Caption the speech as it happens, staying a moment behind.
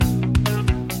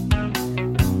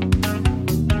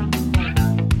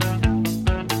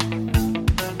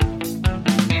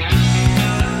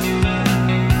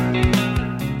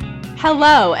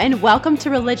Hello, and welcome to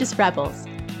Religious Rebels,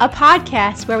 a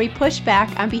podcast where we push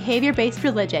back on behavior-based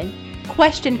religion,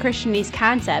 question Christianity's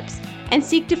concepts, and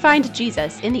seek to find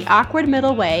Jesus in the awkward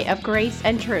middle way of grace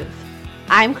and truth.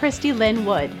 I'm Christy Lynn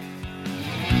Wood.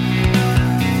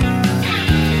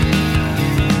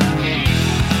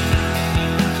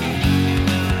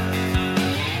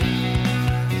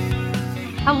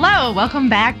 Hello, welcome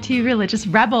back to Religious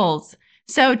Rebels.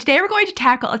 So today we're going to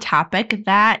tackle a topic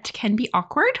that can be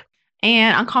awkward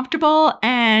and uncomfortable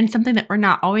and something that we're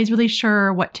not always really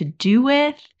sure what to do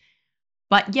with.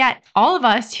 But yet all of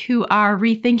us who are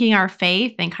rethinking our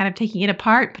faith and kind of taking it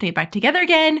apart, putting it back together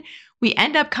again, we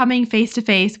end up coming face to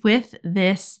face with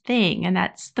this thing, and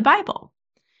that's the Bible.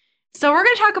 So we're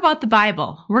going to talk about the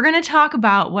Bible. We're going to talk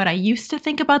about what I used to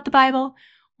think about the Bible.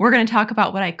 We're going to talk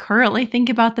about what I currently think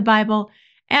about the Bible.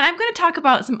 And I'm going to talk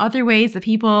about some other ways that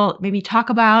people maybe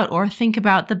talk about or think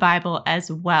about the Bible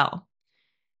as well.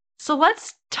 So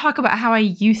let's talk about how I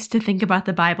used to think about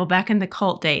the Bible back in the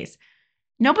cult days.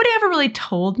 Nobody ever really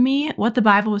told me what the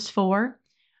Bible was for.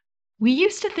 We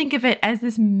used to think of it as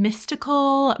this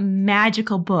mystical,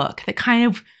 magical book that kind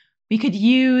of we could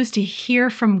use to hear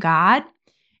from God.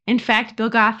 In fact, Bill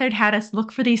Gothard had us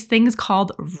look for these things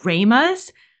called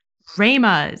rhemas,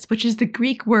 which is the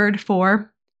Greek word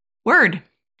for word.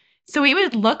 So we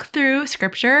would look through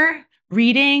scripture,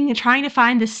 reading, trying to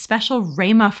find this special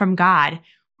rhema from God,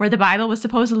 where the Bible was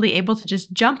supposedly able to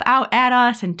just jump out at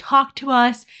us and talk to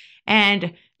us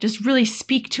and just really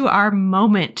speak to our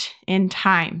moment in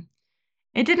time.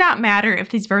 It did not matter if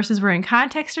these verses were in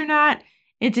context or not.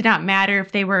 It did not matter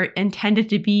if they were intended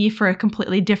to be for a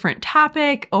completely different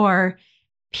topic or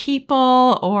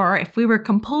people, or if we were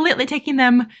completely taking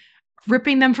them,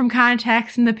 ripping them from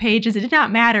context in the pages. It did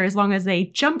not matter as long as they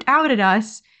jumped out at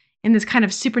us in this kind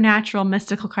of supernatural,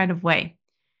 mystical kind of way.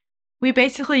 We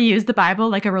basically use the Bible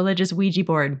like a religious Ouija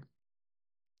board.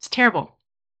 It's terrible.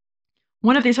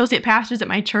 One of the associate pastors at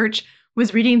my church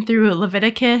was reading through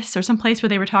Leviticus or some place where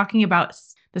they were talking about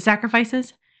the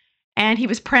sacrifices, and he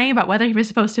was praying about whether he was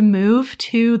supposed to move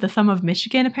to the thumb of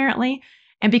Michigan, apparently.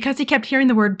 And because he kept hearing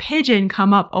the word pigeon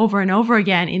come up over and over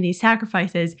again in these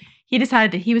sacrifices, he decided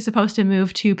that he was supposed to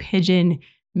move to Pigeon,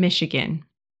 Michigan.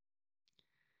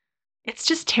 It's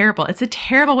just terrible. It's a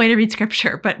terrible way to read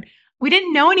scripture, but we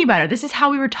didn't know any better. This is how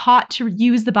we were taught to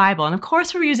use the Bible. And of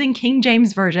course, we're using King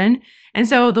James Version. And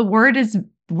so the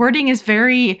wording is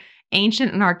very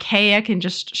ancient and archaic and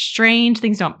just strange.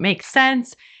 Things don't make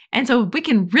sense. And so we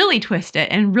can really twist it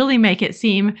and really make it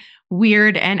seem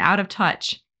weird and out of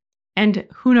touch. And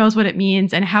who knows what it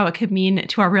means and how it could mean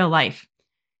to our real life.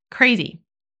 Crazy.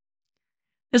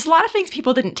 There's a lot of things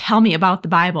people didn't tell me about the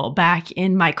Bible back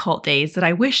in my cult days that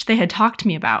I wish they had talked to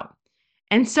me about.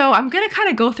 And so I'm going to kind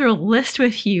of go through a list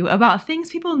with you about things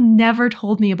people never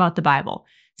told me about the Bible.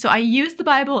 So I used the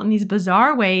Bible in these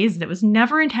bizarre ways that was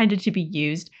never intended to be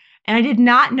used. And I did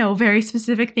not know very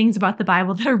specific things about the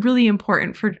Bible that are really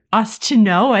important for us to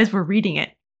know as we're reading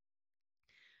it.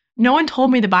 No one told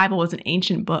me the Bible was an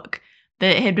ancient book,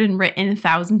 that it had been written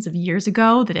thousands of years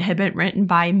ago, that it had been written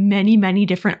by many, many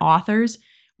different authors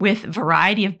with a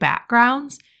variety of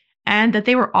backgrounds, and that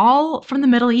they were all from the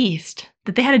Middle East,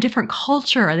 that they had a different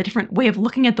culture, a different way of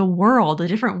looking at the world, a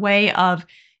different way of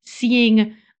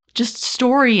seeing just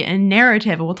story and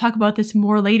narrative. And we'll talk about this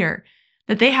more later,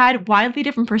 that they had widely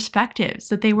different perspectives,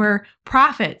 that they were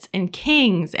prophets and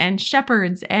kings and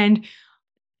shepherds and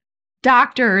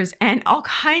doctors and all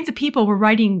kinds of people were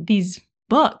writing these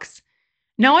books.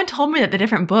 No one told me that the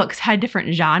different books had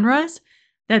different genres,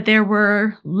 that there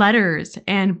were letters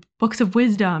and books of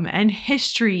wisdom and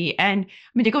history. And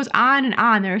it goes on and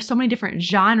on. There are so many different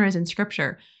genres in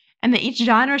scripture, and that each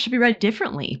genre should be read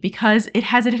differently because it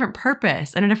has a different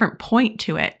purpose and a different point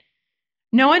to it.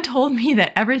 No one told me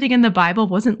that everything in the Bible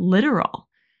wasn't literal.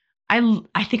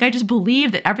 I think I just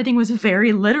believed that everything was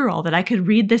very literal, that I could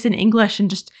read this in English and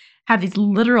just have these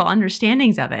literal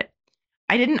understandings of it.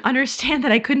 I didn't understand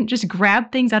that I couldn't just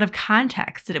grab things out of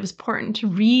context, that it was important to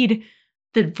read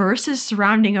the verses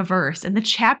surrounding a verse and the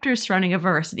chapters surrounding a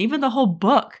verse and even the whole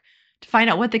book to find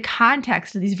out what the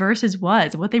context of these verses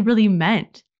was, what they really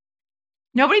meant.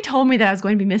 Nobody told me that I was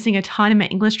going to be missing a ton in my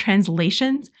English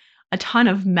translations, a ton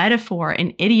of metaphor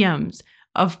and idioms,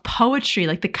 of poetry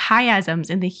like the chiasms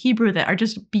in the Hebrew that are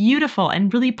just beautiful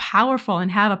and really powerful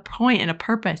and have a point and a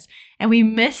purpose, and we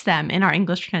miss them in our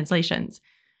English translations.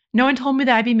 No one told me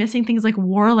that I'd be missing things like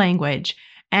war language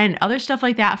and other stuff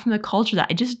like that from the culture that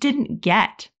I just didn't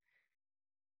get.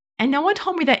 And no one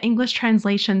told me that English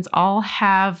translations all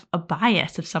have a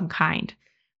bias of some kind,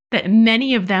 that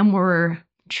many of them were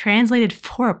translated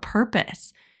for a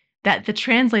purpose, that the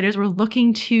translators were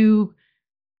looking to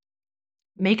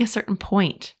make a certain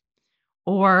point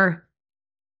or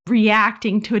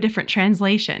reacting to a different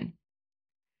translation.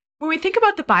 When we think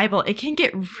about the Bible, it can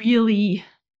get really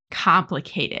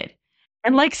complicated.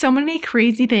 And like so many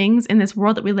crazy things in this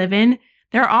world that we live in,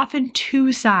 there are often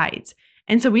two sides.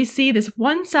 And so we see this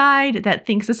one side that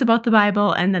thinks this about the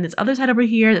Bible, and then this other side over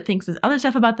here that thinks this other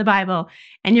stuff about the Bible.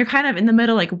 And you're kind of in the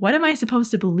middle, like, what am I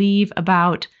supposed to believe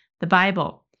about the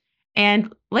Bible?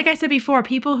 And like I said before,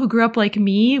 people who grew up like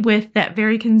me with that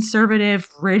very conservative,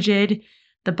 rigid,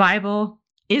 the Bible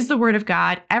is the word of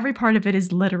God. Every part of it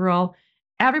is literal.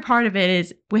 Every part of it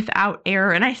is without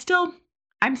error. And I'm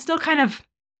still kind of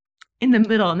in the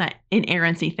middle in that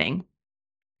inerrancy thing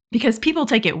because people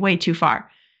take it way too far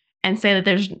and say that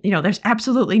there's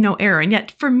absolutely no error. And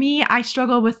yet for me, I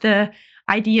struggle with the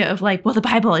idea of like, well, the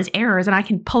Bible is errors and I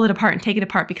can pull it apart and take it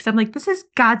apart because I'm like, this is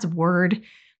God's word.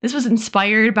 This was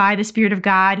inspired by the Spirit of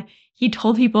God. He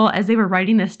told people as they were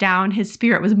writing this down, his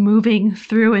spirit was moving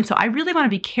through. And so I really want to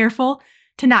be careful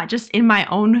to not just in my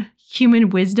own human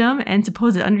wisdom and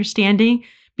supposed understanding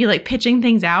be like pitching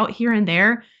things out here and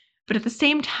there. But at the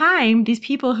same time, these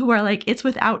people who are like, it's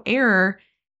without error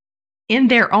in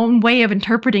their own way of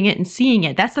interpreting it and seeing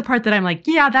it. That's the part that I'm like,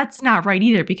 yeah, that's not right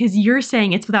either, because you're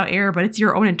saying it's without error, but it's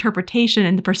your own interpretation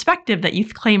and the perspective that you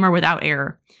claim are without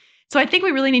error. So I think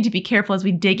we really need to be careful as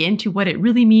we dig into what it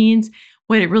really means,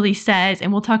 what it really says,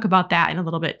 and we'll talk about that in a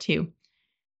little bit too.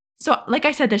 So like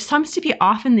I said, there seems to be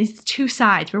often these two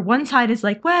sides where one side is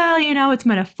like, well, it's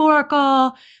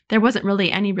metaphorical. There wasn't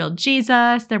really any real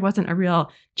Jesus. There wasn't a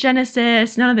real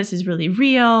Genesis. None of this is really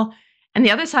real. And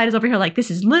the other side is over here like, this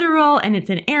is literal and it's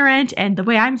inerrant. And the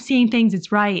way I'm seeing things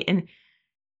is right. And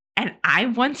I,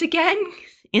 once again,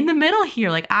 in the middle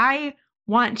here, like I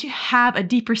want to have a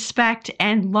deep respect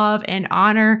and love and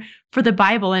honor for the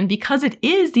Bible. And because it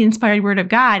is the inspired word of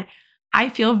God, I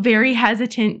feel very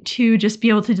hesitant to just be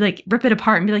able to like rip it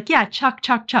apart and be like, yeah,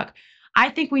 chuck. I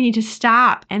think we need to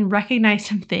stop and recognize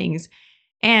some things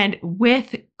and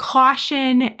with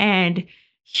caution and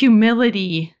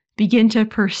humility begin to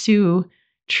pursue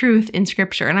truth in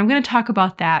scripture. And I'm going to talk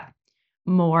about that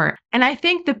more. And I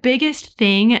think the biggest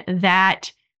thing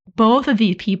that both of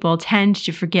these people tend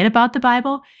to forget about the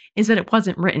Bible is that it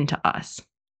wasn't written to us.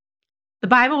 The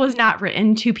Bible was not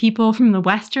written to people from the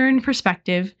Western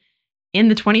perspective in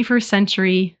the 21st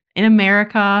century in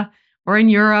America or in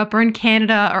Europe or in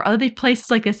Canada or other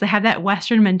places like this that have that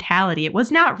Western mentality. It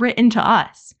was not written to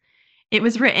us. It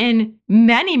was written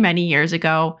many, many years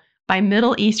ago by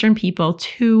Middle Eastern people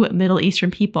to Middle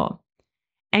Eastern people.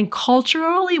 And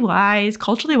culturally wise,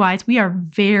 we are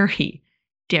very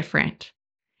different.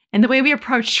 And the way we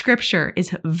approach scripture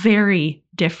is very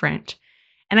different.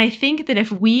 And I think that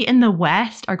if we in the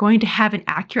West are going to have an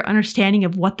accurate understanding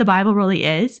of what the Bible really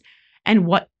is, and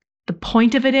what the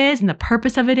point of it is and the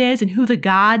purpose of it is and who the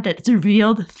God that's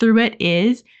revealed through it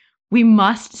is, we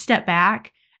must step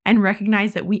back and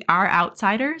recognize that we are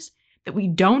outsiders, that we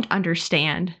don't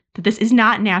understand, that this is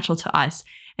not natural to us,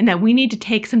 and that we need to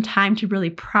take some time to really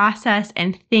process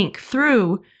and think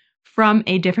through from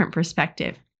a different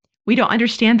perspective. We don't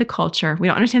understand the culture. We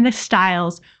don't understand the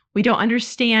styles. We don't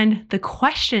understand the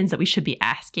questions that we should be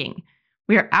asking.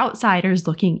 We are outsiders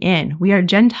looking in. We are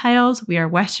Gentiles. We are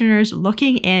Westerners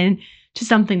looking in to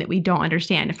something that we don't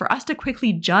understand. And for us to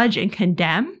quickly judge and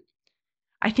condemn,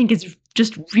 I think is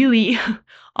just really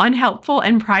unhelpful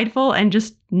and prideful and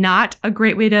just not a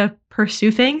great way to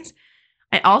pursue things.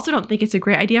 I also don't think it's a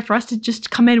great idea for us to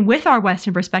just come in with our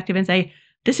Western perspective and say,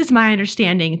 this is my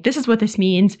understanding. This is what this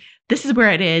means. This is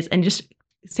where it is. And just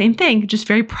same thing, just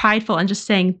very prideful and just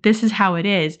saying, this is how it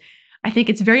is. I think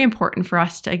it's very important for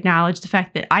us to acknowledge the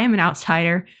fact that I am an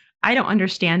outsider. I don't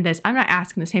understand this. I'm not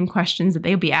asking the same questions that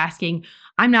they'll be asking.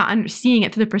 I'm not seeing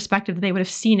it through the perspective that they would have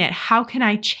seen it. How can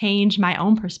I change my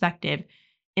own perspective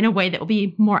in a way that will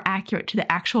be more accurate to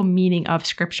the actual meaning of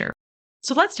scripture?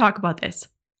 So let's talk about this.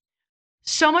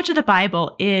 So much of the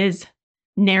Bible is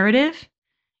narrative.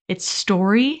 It's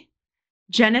story.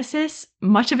 Genesis,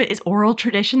 much of it is oral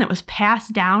tradition that was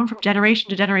passed down from generation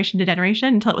to generation to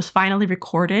generation until it was finally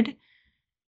recorded.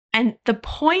 And the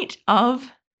point of,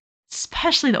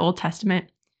 especially the Old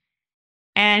Testament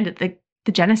and the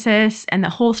Genesis and the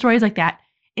whole stories like that,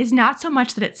 is not so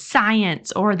much that it's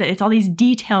science or that it's all these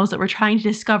details that we're trying to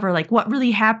discover, like what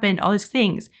really happened, all these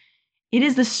things. It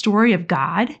is the story of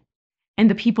God and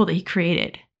the people that he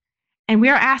created. And we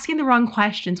are asking the wrong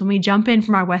questions when we jump in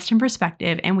from our Western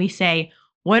perspective and we say,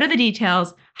 what are the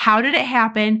details? How did it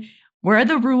happen? Where are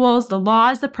the rules, the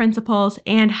laws, the principles,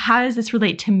 and how does this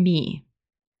relate to me?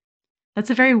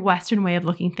 That's a very Western way of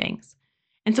looking things.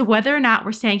 And so whether or not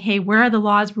we're saying, hey, where are the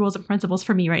laws, rules, and principles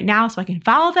for me right now so I can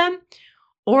follow them?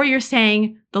 Or you're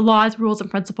saying the laws, rules,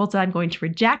 and principles that I'm going to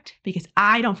reject because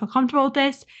I don't feel comfortable with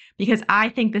this, because I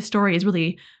think this story is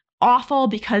really awful,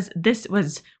 because this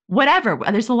was whatever.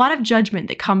 There's a lot of judgment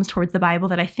that comes towards the Bible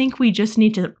that I think we just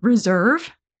need to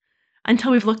reserve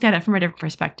until we've looked at it from a different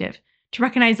perspective, to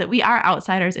recognize that we are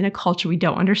outsiders in a culture we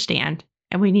don't understand,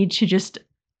 and we need to just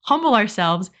humble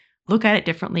ourselves, look at it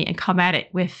differently, and come at it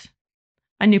with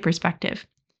a new perspective.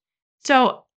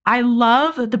 So I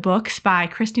love the books by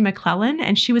Christy McClellan,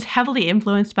 and she was heavily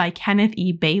influenced by Kenneth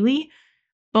E. Bailey.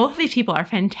 Both of these people are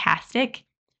fantastic.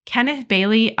 Kenneth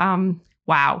Bailey,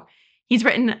 wow. He's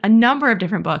written a number of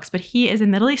different books, but he is a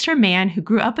Middle Eastern man who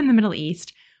grew up in the Middle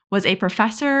East, was a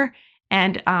professor,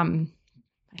 and I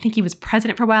think he was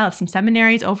president for a while of some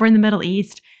seminaries over in the Middle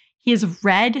East. He has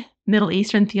read Middle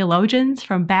Eastern theologians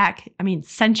from back,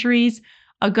 centuries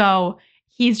ago.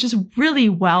 He's just really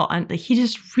he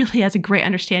just really has a great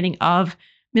understanding of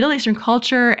Middle Eastern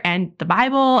culture and the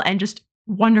Bible, and just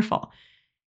wonderful.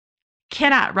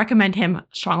 Cannot recommend him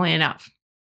strongly enough.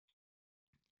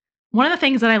 One of the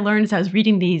things that I learned as I was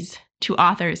reading these two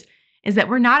authors is that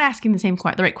we're not asking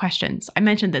the right questions. I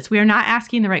mentioned this. We are not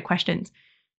asking the right questions.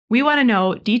 We want to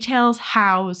know details,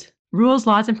 hows, rules,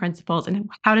 laws, and principles, and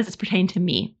how does this pertain to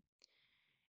me?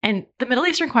 And the Middle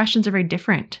Eastern questions are very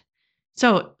different.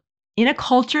 So in a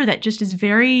culture that just is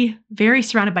very, very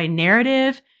surrounded by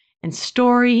narrative and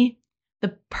story,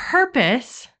 the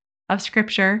purpose of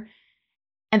Scripture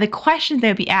and the questions they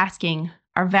would be asking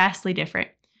are vastly different.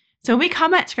 So when we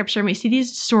come at Scripture and we see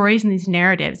these stories and these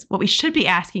narratives, what we should be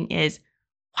asking is,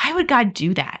 why would God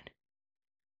do that?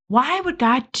 Why would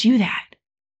God do that?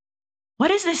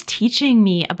 What is this teaching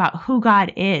me about who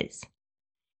God is?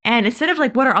 And instead of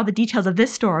what are all the details of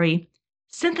this story,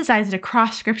 synthesize it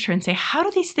across Scripture and say, how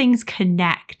do these things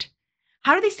connect?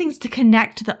 How do these things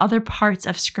connect to the other parts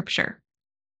of Scripture?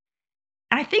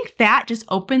 And I think that just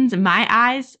opens my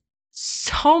eyes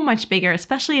so much bigger,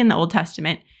 especially in the Old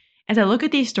Testament. As I look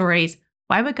at these stories,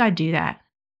 why would God do that?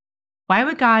 Why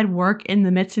would God work in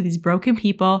the midst of these broken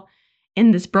people,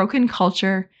 in this broken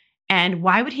culture? And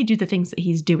why would he do the things that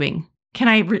he's doing? Can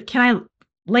I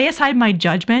lay aside my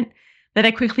judgment that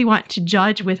I quickly want to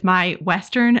judge with my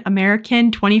Western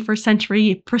American 21st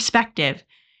century perspective?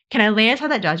 Can I lay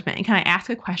aside that judgment and can I ask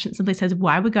a question that simply says,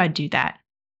 why would God do that?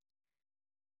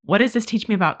 What does this teach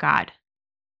me about God?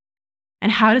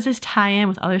 And how does this tie in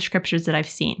with other scriptures that I've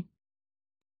seen?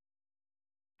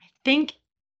 I think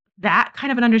that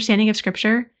kind of an understanding of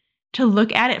Scripture, to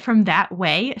look at it from that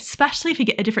way, especially if you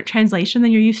get a different translation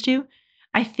than you're used to,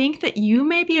 I think that you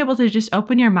may be able to just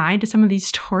open your mind to some of these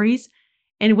stories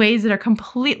in ways that are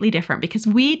completely different, because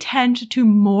we tend to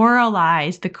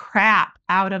moralize the crap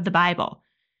out of the Bible.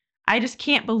 I just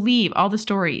can't believe all the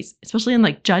stories, especially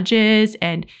in Judges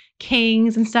and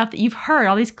Kings and stuff, that you've heard,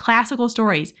 all these classical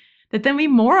stories, that then we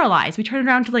moralize. We turn it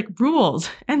around to rules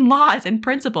and laws and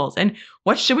principles and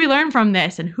what should we learn from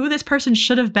this and who this person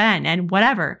should have been and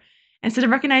whatever, instead of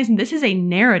recognizing this is a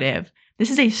narrative.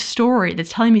 This is a story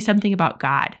that's telling me something about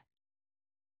God.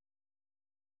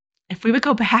 If we would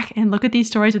go back and look at these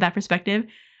stories with that perspective,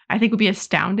 I think we'd be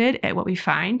astounded at what we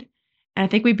find. And I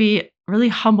think we'd be really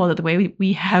humbled at the way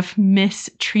we have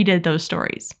mistreated those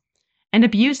stories and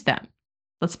abused them.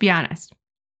 Let's be honest.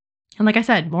 And like I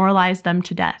said, moralized them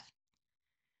to death.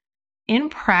 In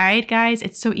pride, guys,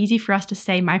 it's so easy for us to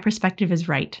say, my perspective is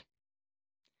right.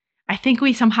 I think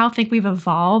we somehow think we've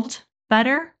evolved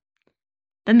better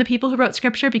than the people who wrote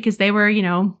Scripture because they were,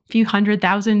 a few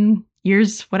 100,000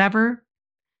 years, whatever,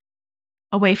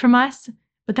 away from us.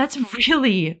 But that's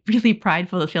really, really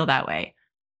prideful to feel that way.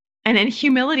 And in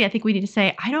humility, I think we need to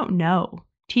say, I don't know.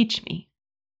 Teach me.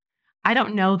 I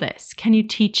don't know this. Can you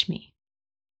teach me?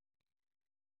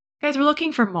 Guys, we're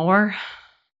looking for more.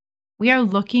 We are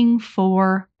looking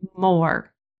for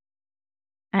more.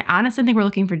 I honestly think we're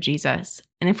looking for Jesus.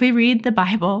 And if we read the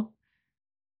Bible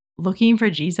looking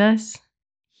for Jesus,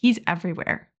 he's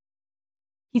everywhere.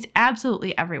 He's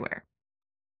absolutely everywhere.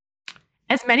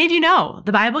 As many of you know,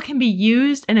 the Bible can be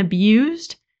used and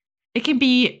abused. It can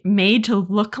be made to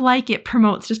look like it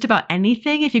promotes just about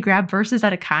anything if you grab verses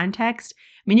out of context.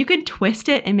 You can twist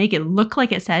it and make it look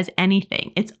like it says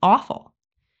anything. It's awful.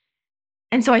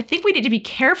 And so I think we need to be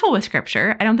careful with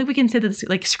Scripture. I don't think we can say that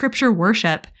it's Scripture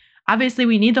worship. Obviously,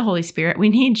 we need the Holy Spirit. We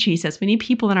need Jesus. We need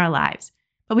people in our lives.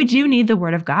 But we do need the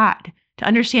Word of God to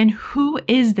understand, who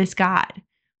is this God?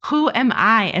 Who am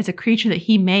I as a creature that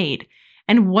he made?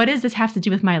 And what does this have to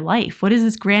do with my life? What is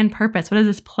this grand purpose? What is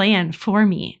this plan for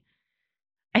me?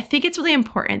 I think it's really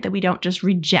important that we don't just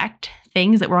reject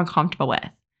things that we're uncomfortable with,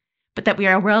 but that we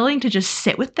are willing to just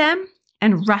sit with them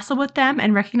and wrestle with them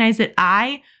and recognize that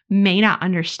I may not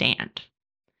understand.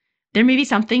 There may be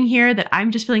something here that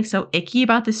I'm just feeling so icky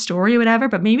about this story or whatever,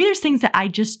 but maybe there's things that I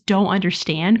just don't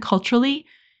understand culturally.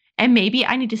 And maybe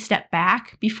I need to step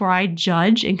back before I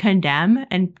judge and condemn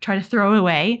and try to throw it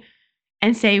away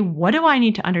and say, what do I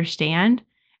need to understand?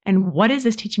 And what is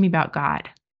this teaching me about God?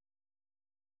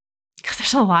 Because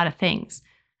there's a lot of things.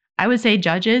 I would say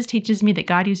Judges teaches me that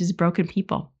God uses broken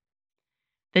people.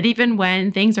 That even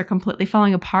when things are completely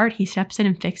falling apart, he steps in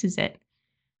and fixes it.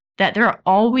 That there are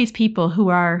always people who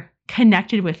are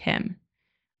connected with him.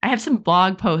 I have some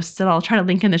blog posts that I'll try to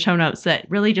link in the show notes that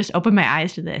really just open my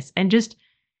eyes to this and just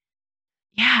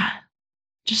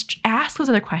ask those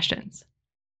other questions.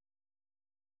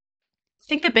 I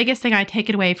think the biggest thing I take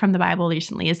away from the Bible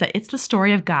recently is that it's the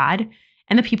story of God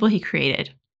and the people he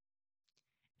created.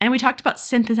 And we talked about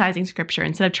synthesizing scripture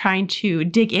instead of trying to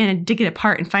dig in and dig it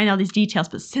apart and find all these details,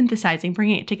 but synthesizing,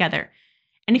 bringing it together.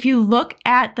 And if you look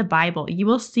at the Bible, you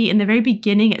will see in the very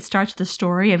beginning, it starts with the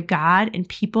story of God and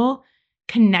people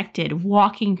connected,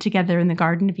 walking together in the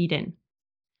Garden of Eden.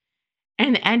 And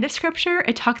in the end of scripture,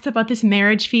 it talks about this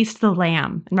marriage feast of the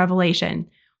Lamb in Revelation,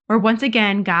 where once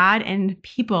again, God and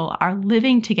people are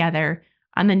living together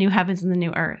on the new heavens and the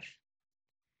new earth.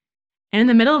 And in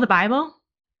the middle of the Bible,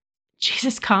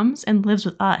 Jesus comes and lives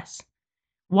with us,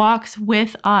 walks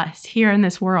with us here in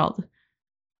this world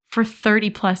for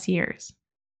 30 plus years.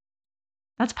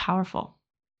 That's powerful.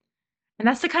 And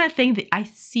that's the kind of thing that I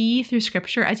see through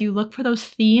scripture as you look for those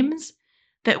themes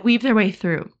that weave their way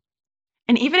through.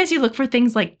 And even as you look for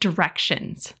things like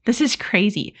directions, this is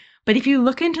crazy. But if you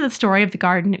look into the story of the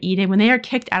Garden of Eden, when they are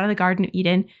kicked out of the Garden of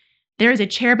Eden, there is a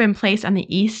cherubim placed on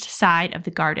the east side of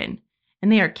the garden,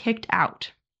 and they are kicked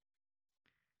out.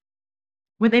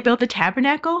 When they built the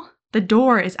tabernacle, the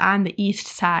door is on the east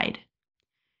side.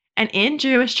 And in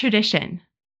Jewish tradition,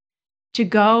 to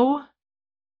go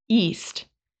east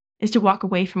is to walk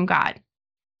away from God.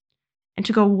 And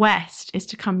to go west is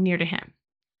to come near to him.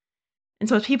 And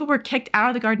so as people were kicked out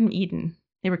of the Garden of Eden,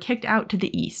 they were kicked out to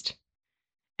the east.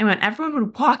 And when everyone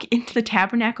would walk into the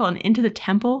tabernacle and into the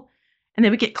temple, and they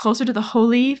would get closer to the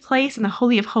holy place and the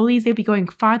Holy of Holies, they'd be going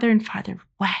farther and farther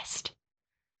west.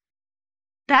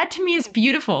 That to me is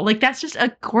beautiful. Like, that's just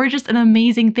a gorgeous and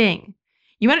amazing thing.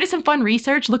 You want to do some fun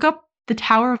research? Look up the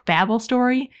Tower of Babel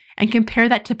story and compare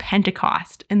that to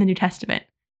Pentecost in the New Testament.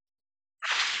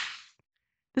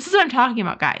 This is what I'm talking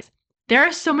about, guys. There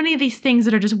are so many of these things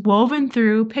that are just woven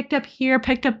through, picked up here,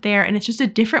 picked up there, and it's just a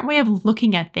different way of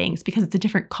looking at things because it's a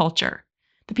different culture.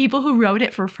 The people who wrote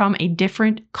it were from a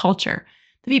different culture.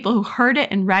 The people who heard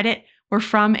it and read it were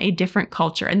from a different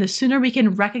culture. And the sooner we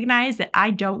can recognize that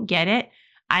I don't get it,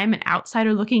 I am an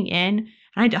outsider looking in, and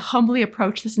I need to humbly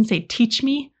approach this and say, teach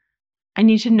me. I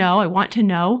need to know. I want to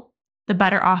know. The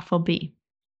better off we'll be.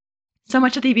 So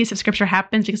much of the abuse of scripture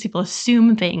happens because people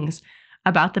assume things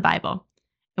about the Bible.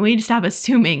 And we need to stop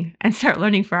assuming and start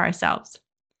learning for ourselves.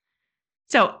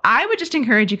 So I would just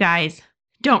encourage you guys,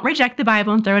 don't reject the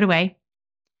Bible and throw it away.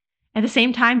 At the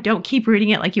same time, don't keep reading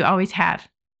it like you always have.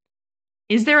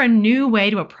 Is there a new way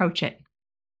to approach it?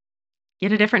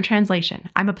 Get a different translation.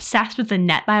 I'm obsessed with the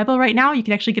Net Bible right now. You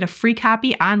can actually get a free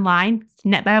copy online. It's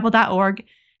netbible.org.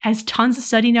 Has tons of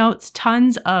study notes,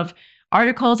 tons of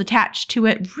articles attached to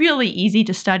it. Really easy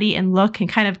to study and look and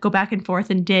kind of go back and forth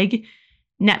and dig.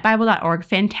 netbible.org,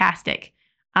 fantastic.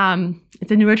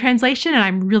 It's a newer translation and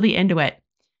I'm really into it.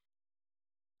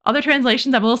 Other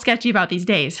translations I'm a little sketchy about these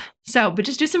days. But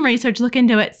just do some research, look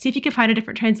into it, see if you can find a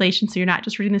different translation so you're not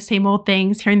just reading the same old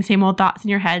things, hearing the same old thoughts in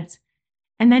your heads.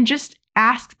 And then just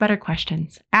ask better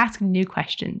questions. Ask new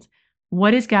questions.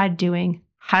 What is God doing?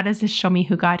 How does this show me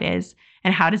who God is?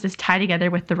 And how does this tie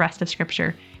together with the rest of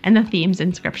Scripture and the themes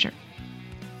in Scripture?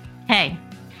 Hey,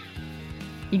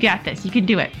 you got this. You can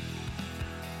do it.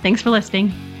 Thanks for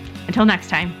listening. Until next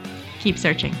time, keep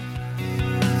searching.